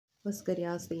What's good,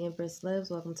 y'all? It's the Empress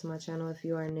Lives. Welcome to my channel if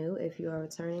you are new. If you are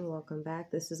returning, welcome back.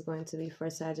 This is going to be for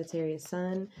Sagittarius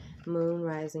Sun, Moon,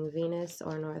 Rising Venus,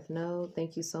 or North Node.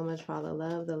 Thank you so much for all the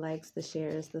love, the likes, the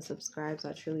shares, the subscribes.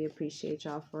 I truly appreciate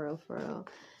y'all for real, for real.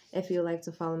 If you would like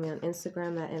to follow me on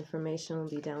Instagram, that information will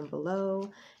be down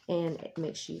below. And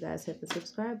make sure you guys hit the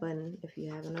subscribe button if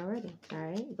you haven't already. All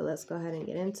right, but let's go ahead and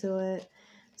get into it.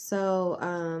 So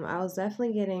I was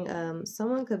definitely getting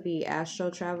someone could be astral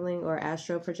traveling or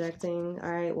astral projecting,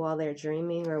 all right, while they're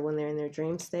dreaming or when they're in their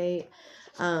dream state.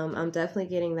 I'm definitely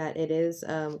getting that it is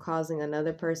causing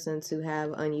another person to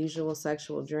have unusual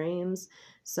sexual dreams.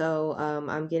 So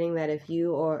I'm getting that if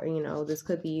you, or this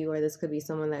could be you, or this could be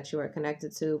someone that you are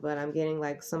connected to, but I'm getting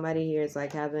like somebody here is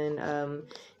like having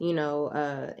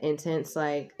intense,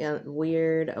 like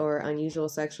weird or unusual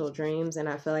sexual dreams, and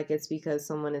I feel like it's because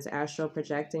someone is astral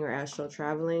projecting or astral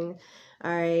traveling.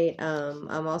 All right.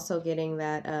 I'm also getting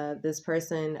that this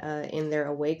person in their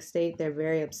awake state, they're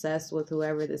very obsessed with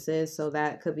whoever this is. So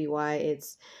that could be why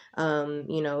it's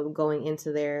going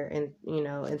into their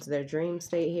into their dream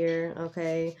state here.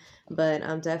 Okay. But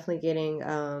I'm definitely getting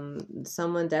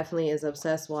someone definitely is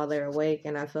obsessed while they're awake,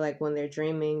 and I feel like when they're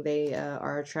dreaming, they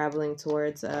are traveling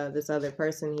towards this other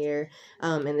person here,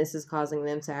 and this is causing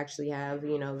them to actually have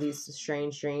these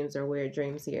strange dreams or weird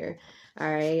dreams here. All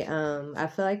right. I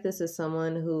feel like this is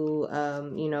someone who,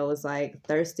 is like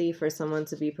thirsty for someone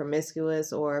to be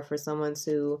promiscuous or for someone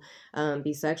to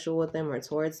be sexual with them or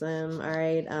towards them. All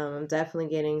right. I'm definitely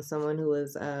getting someone who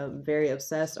is very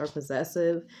obsessed or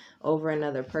possessive over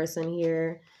another person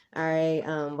here. All right.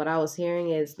 What I was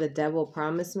hearing is the devil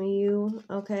promised me you.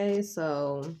 Okay.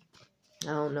 So I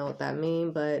don't know what that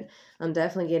means, but I'm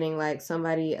definitely getting like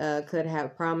somebody could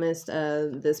have promised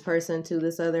this person to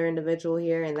this other individual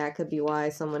here, and that could be why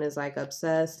someone is like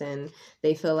obsessed and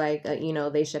they feel like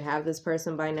they should have this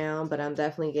person by now. But I'm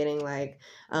definitely getting like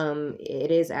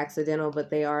it is accidental, but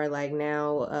they are like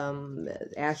now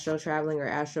astral traveling or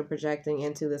astral projecting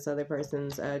into this other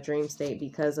person's dream state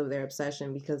because of their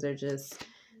obsession, because they're just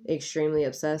extremely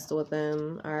obsessed with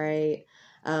them. All right.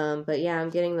 But yeah, I'm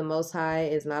getting the Most High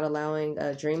is not allowing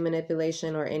dream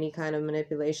manipulation or any kind of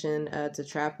manipulation to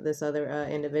trap this other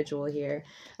individual here.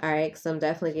 All right, so I'm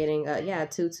definitely getting,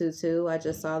 222. I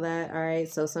just saw that. All right,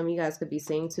 so some of you guys could be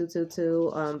seeing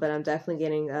 222, but I'm definitely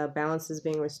getting balances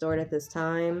being restored at this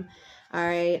time. All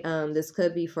right, this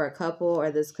could be for a couple,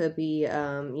 or this could be,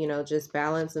 just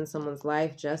balance in someone's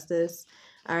life, justice.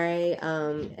 All right.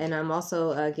 And I'm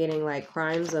also getting like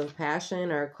crimes of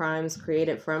passion or crimes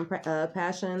created from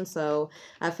passion. So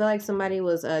I feel like somebody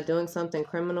was doing something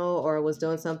criminal or was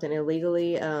doing something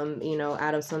illegally,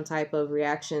 out of some type of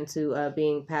reaction to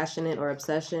being passionate or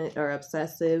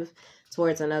obsessive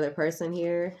towards another person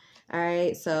here. All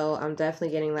right, so I'm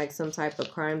definitely getting like some type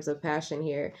of crimes of passion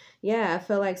here. Yeah, I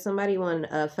feel like somebody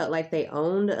felt like they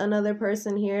owned another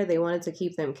person here. They wanted to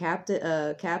keep them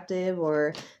captive,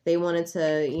 or they wanted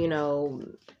to,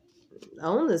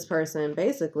 own this person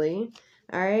basically.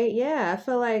 All right, yeah, I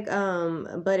feel like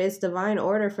but it's divine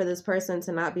order for this person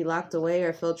to not be locked away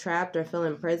or feel trapped or feel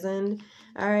imprisoned.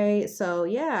 All right, so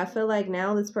yeah, I feel like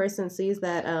now this person sees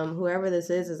that whoever this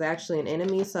is actually an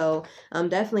enemy. So I'm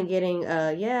definitely getting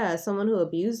someone who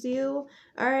abused you.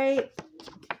 All right,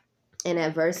 an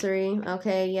adversary.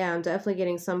 Okay, yeah, I'm definitely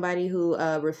getting somebody who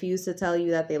refused to tell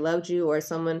you that they loved you, or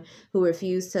someone who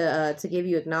refused to give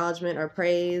you acknowledgement or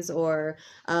praise, or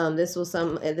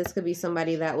this could be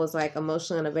somebody that was like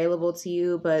emotionally unavailable to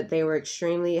you, but they were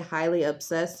extremely highly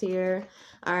obsessed here.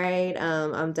 All right,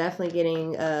 I'm definitely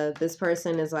getting this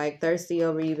person is like thirsty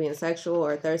over you being sexual,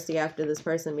 or thirsty after this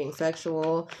person being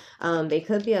sexual. They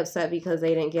could be upset because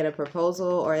they didn't get a proposal,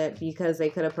 or because they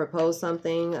could have proposed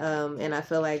something, and I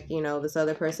feel like this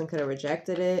other person could have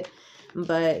rejected it.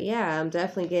 But yeah, I'm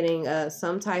definitely getting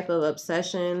some type of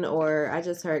obsession, or I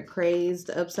just heard crazed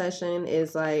obsession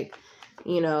is like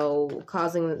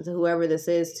causing whoever this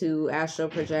is to astral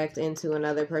project into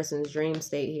another person's dream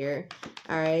state here.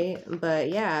 All right.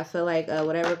 But yeah, I feel like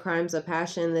whatever crimes of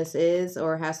passion this is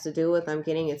or has to do with, I'm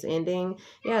getting its ending.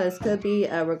 Yeah, this could be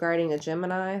regarding a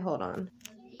Gemini. Hold on.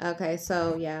 Okay,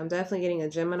 so yeah, I'm definitely getting a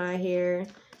Gemini here.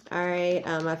 All right,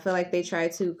 I feel like they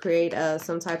tried to create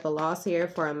some type of loss here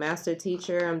for a master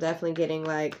teacher. I'm definitely getting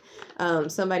like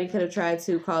somebody could have tried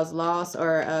to cause loss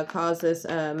or cause this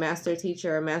master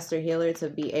teacher or master healer to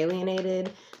be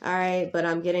alienated. All right, but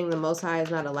I'm getting the Most High is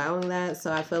not allowing that.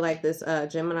 So I feel like this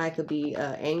Gemini could be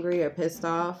angry or pissed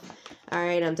off. All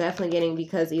right, I'm definitely getting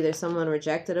because either someone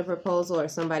rejected a proposal or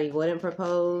somebody wouldn't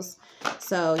propose.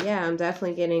 So yeah, I'm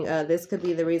definitely getting this could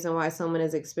be the reason why someone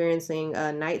is experiencing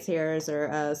night terrors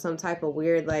or some type of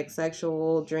weird like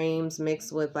sexual dreams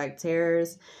mixed with like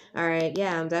terrors. All right,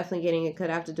 yeah, I'm definitely getting it could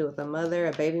have to do with a mother,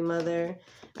 a baby mother.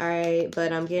 All right,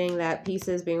 but I'm getting that peace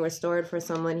is being restored for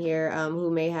someone here who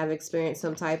may have experienced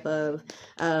some type of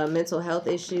mental health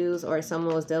issues, or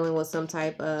someone was dealing with some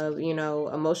type of, you know,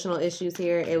 emotional issues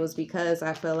here. It was because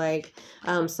I feel like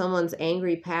someone's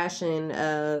angry passion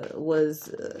was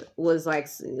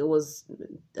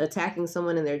attacking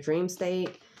someone in their dream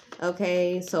state.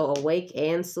 Okay, so awake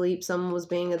and sleep, someone was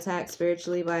being attacked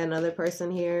spiritually by another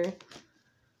person here.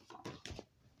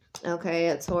 Okay,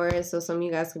 a Taurus. So some of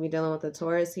you guys could be dealing with a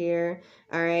Taurus here.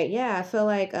 All right. Yeah, I feel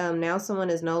like now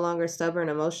someone is no longer stubborn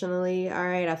emotionally. All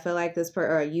right. I feel like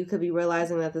or you could be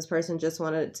realizing that this person just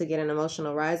wanted to get an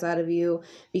emotional rise out of you,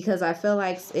 because I feel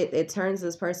like it turns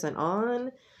this person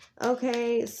on.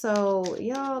 Okay, so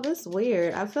y'all, this is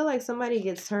weird. I feel like somebody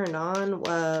gets turned on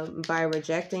by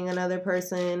rejecting another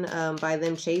person, by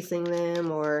them chasing them,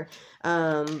 or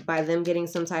by them getting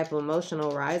some type of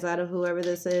emotional rise out of whoever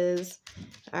this is.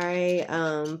 All right,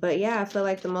 but yeah, I feel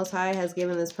like the Most High has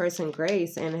given this person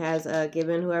grace and has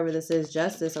given whoever this is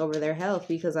justice over their health,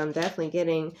 because I'm definitely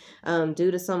getting, due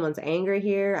to someone's anger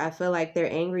here, I feel like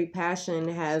their angry passion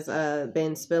has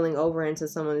been spilling over into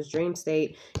someone's dream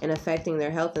state and affecting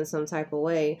their health in some type of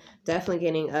way. Definitely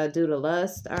getting due to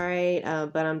lust. All right,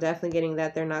 but I'm definitely getting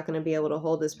that they're not going to be able to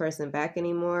hold this person back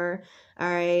anymore. All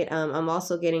right, I'm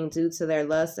also getting due to their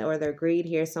lust or their greed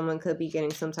here. Someone could be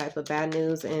getting some type of bad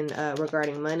news in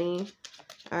regarding money.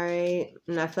 All right,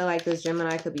 and I feel like this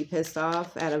Gemini could be pissed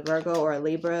off at a Virgo or a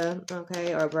Libra,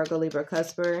 okay, or a Virgo, Libra,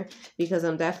 cusper, because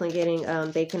I'm definitely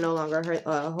getting they can no longer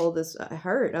hold this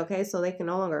hurt, okay, so they can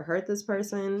no longer hurt this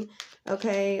person,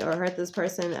 okay, or hurt this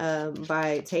person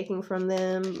by taking from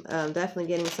them. Definitely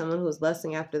getting someone who's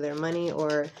lusting after their money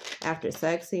or after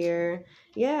sex here.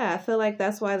 Yeah, I feel like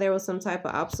that's why there was some type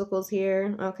of obstacles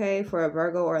here, okay, for a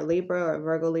Virgo or a Libra or a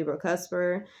Virgo, Libra,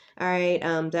 cusper. All right,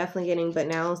 definitely getting, but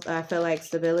now I feel like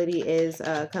stability is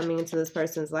coming into this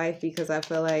person's life, because I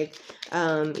feel like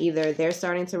either they're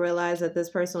starting to realize that this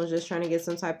person was just trying to get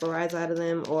some type of rise out of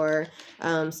them, or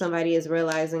somebody is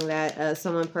realizing that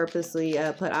someone purposely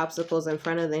put obstacles in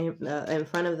front of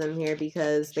them here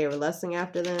because they were lusting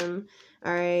after them.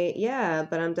 All right, yeah,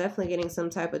 but I'm definitely getting some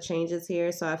type of changes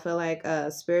here. So I feel like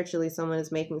spiritually someone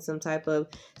is making some type of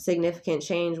significant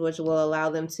change, which will allow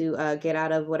them to get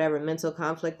out of whatever mental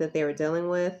conflict that they were dealing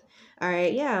with. All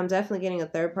right, yeah, I'm definitely getting a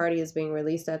third party is being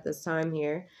released at this time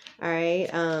here. All right,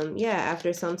 yeah,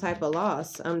 after some type of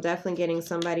loss. I'm definitely getting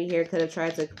somebody here could have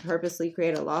tried to purposely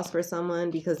create a loss for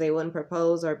someone because they wouldn't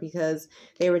propose or because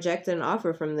they rejected an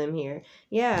offer from them here.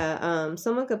 Yeah,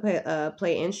 someone could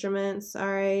play instruments,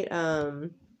 all right,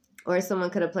 or someone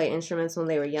could have played instruments when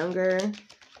they were younger.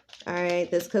 All right,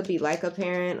 this could be like a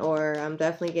parent, or I'm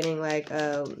definitely getting like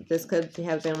this could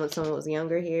have been when someone was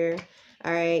younger here.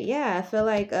 All right, yeah, I feel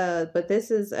like but this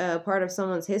is part of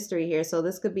someone's history here, so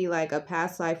this could be like a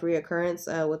past life reoccurrence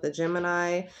with a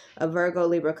Gemini, a Virgo,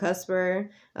 Libra,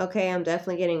 cusper. Okay, I'm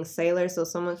definitely getting sailor, so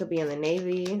someone could be in the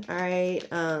Navy. All right,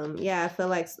 yeah, I feel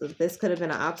like this could have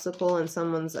been an obstacle in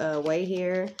someone's way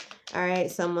here. All right,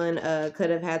 someone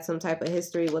could have had some type of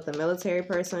history with a military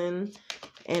person.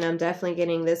 And I'm definitely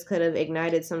getting this could have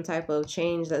ignited some type of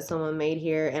change that someone made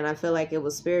here. And I feel like it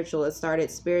was spiritual. It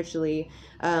started spiritually.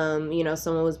 You know,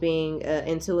 someone was being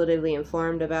intuitively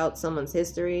informed about someone's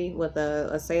history with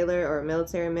a sailor or a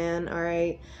military man. All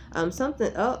right.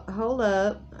 Something. Oh, hold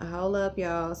up,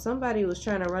 y'all. Somebody was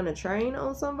trying to run a train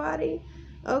on somebody.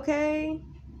 Okay.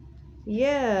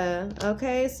 Yeah,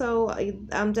 okay, so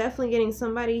I'm definitely getting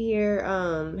somebody here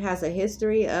has a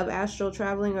history of astral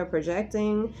traveling or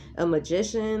projecting, a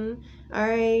magician, all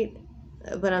right,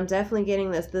 but I'm definitely getting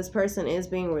this person is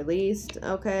being released,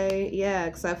 okay, yeah,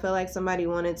 because I feel like somebody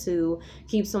wanted to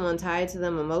keep someone tied to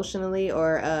them emotionally,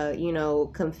 or, you know,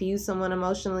 confuse someone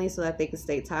emotionally so that they could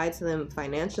stay tied to them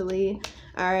financially.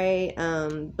 All right,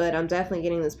 but I'm definitely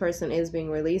getting this person is being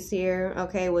released here,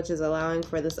 okay, which is allowing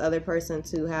for this other person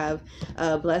to have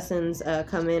blessings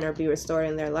come in or be restored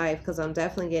in their life, because I'm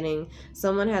definitely getting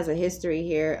someone has a history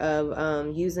here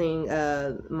of using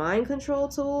mind control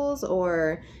tools,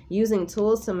 or using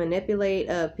tools to manipulate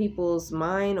people's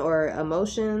mind or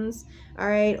emotions. All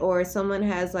right, or someone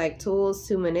has like tools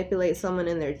to manipulate someone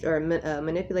in their, or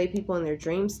manipulate people in their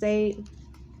dream state.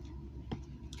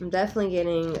 I'm definitely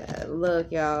getting,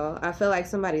 look, y'all, I feel like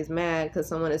somebody's mad because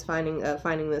someone is finding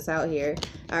this out here,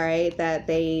 all right, that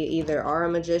they either are a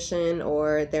magician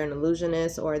or they're an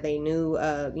illusionist, or they knew,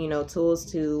 you know,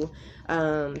 tools to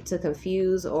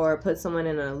confuse or put someone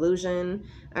in an illusion.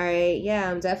 All right,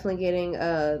 yeah, I'm definitely getting,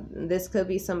 this could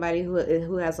be somebody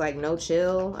who has like no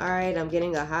chill. All right, I'm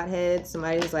getting a hothead,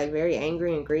 somebody who's like very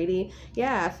angry and greedy.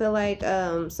 Yeah, I feel like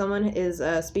someone is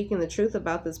speaking the truth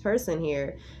about this person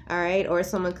here. All right, or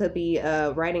someone could be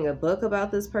writing a book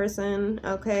about this person.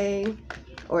 Okay,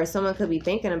 or someone could be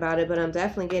thinking about it, but I'm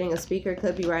definitely getting a speaker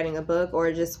could be writing a book or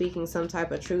just speaking some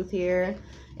type of truth here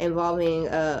involving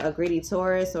a greedy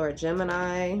Taurus or a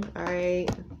Gemini. All right,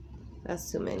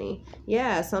 that's too many.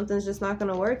 Yeah, something's just not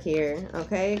going to work here.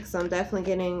 Okay, because I'm definitely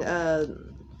getting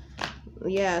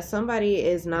yeah, somebody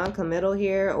is non-committal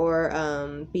here,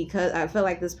 or because I feel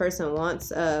like this person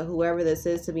wants whoever this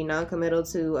is to be non-committal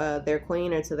to their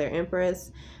queen or to their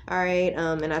empress. All right,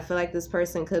 and I feel like this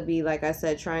person could be, like I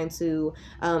said, trying to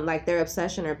like their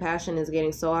obsession or passion is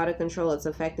getting so out of control it's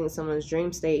affecting someone's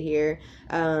dream state here,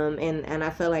 and I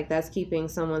feel like that's keeping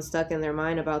someone stuck in their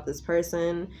mind about this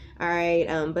person. All right,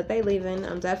 but they leaving.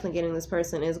 I'm definitely getting this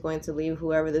person is going to leave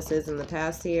whoever this is in the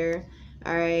past here.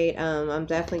 All right, I'm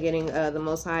definitely getting the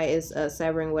Most High is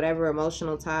severing whatever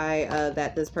emotional tie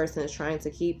that this person is trying to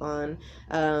keep on,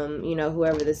 you know,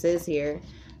 whoever this is here.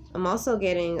 I'm also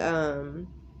getting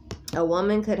a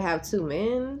woman could have two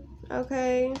men.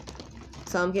 Okay,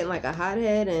 so I'm getting like a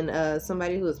hothead and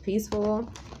somebody who is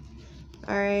peaceful.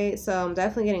 All right, so I'm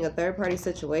definitely getting a third-party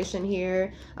situation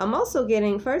here. I'm also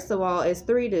getting, first of all, it's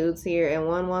 3 dudes here and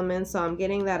 1 woman. So I'm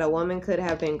getting that a woman could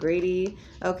have been greedy,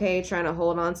 okay, trying to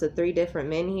hold on to 3 different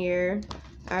men here.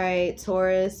 All right,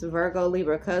 Taurus, Virgo,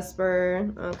 Libra,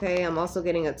 Cusper. Okay, I'm also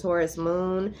getting a Taurus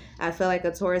moon. I feel like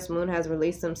a Taurus moon has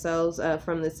released themselves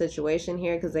from this situation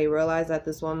here because they realized that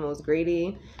this woman was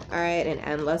greedy. All right,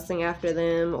 and lusting after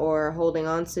them or holding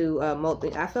on to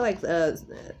I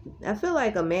feel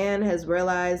like a man has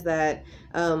realized that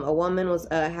a woman was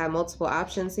had multiple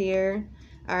options here.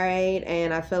 All right,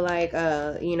 and I feel like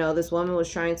you know, this woman was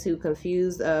trying to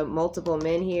confuse multiple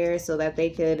men here so that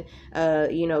they could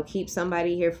you know, keep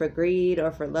somebody here for greed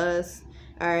or for lust.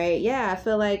 All right, yeah, I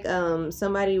feel like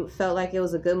somebody felt like it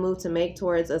was a good move to make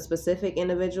towards a specific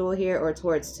individual here or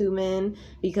towards 2 men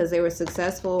because they were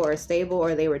successful or stable,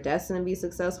 or they were destined to be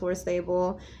successful or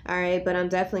stable. All right, but I'm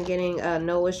definitely getting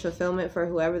no wish fulfillment for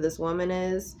whoever this woman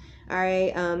is. All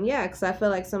right, yeah, because I feel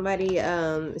like somebody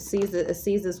sees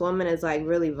this woman as like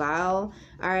really vile.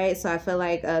 All right, so I feel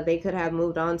like they could have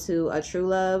moved on to a true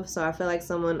love. So I feel like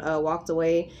someone walked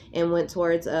away and went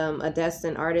towards a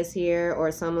destined artist here,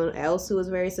 or someone else who was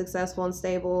very successful and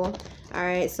stable. All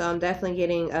right, so I'm definitely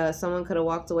getting someone could have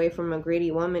walked away from a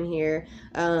greedy woman here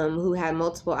who had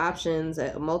multiple options,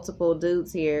 multiple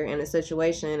dudes here in a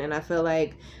situation, and I feel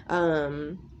like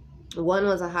one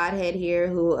was a hothead here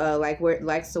who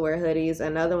likes to wear hoodies.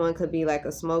 Another one could be like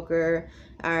a smoker,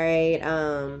 all right,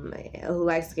 who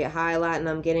likes to get high a lot. And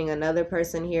I'm getting another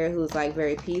person here who's like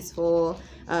very peaceful.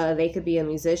 They could be a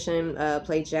musician,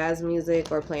 play jazz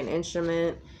music or play an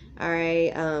instrument. All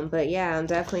right, but yeah, I'm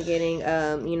definitely getting,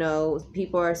 you know,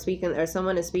 people are speaking, or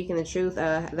someone is speaking the truth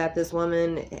that this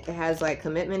woman has like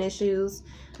commitment issues.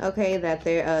 Okay, that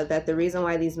they're that the reason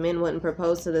why these men wouldn't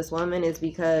propose to this woman is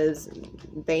because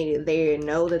they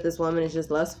know that this woman is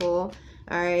just lustful,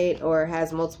 all right, or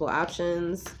has multiple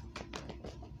options.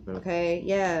 Okay,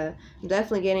 yeah, I'm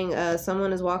definitely getting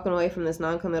someone is walking away from this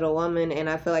non-committal woman, and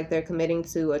I feel like they're committing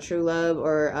to a true love,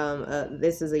 or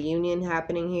this is a union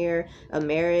happening here, a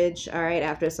marriage, all right,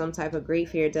 after some type of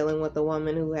grief here, dealing with a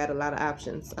woman who had a lot of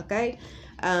options. Okay,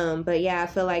 but yeah, I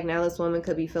feel like now this woman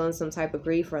could be feeling some type of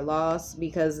grief or loss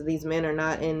because these men are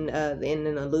not in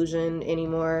an illusion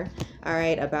anymore, all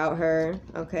right, about her.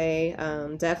 Okay,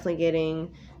 definitely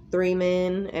getting 3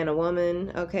 men and a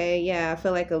woman. Okay, yeah, I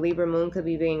feel like a Libra moon could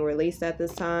be being released at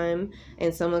this time,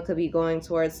 and someone could be going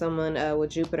towards someone with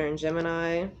Jupiter and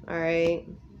Gemini. All right,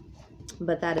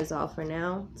 but that is all for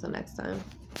now. Till next time.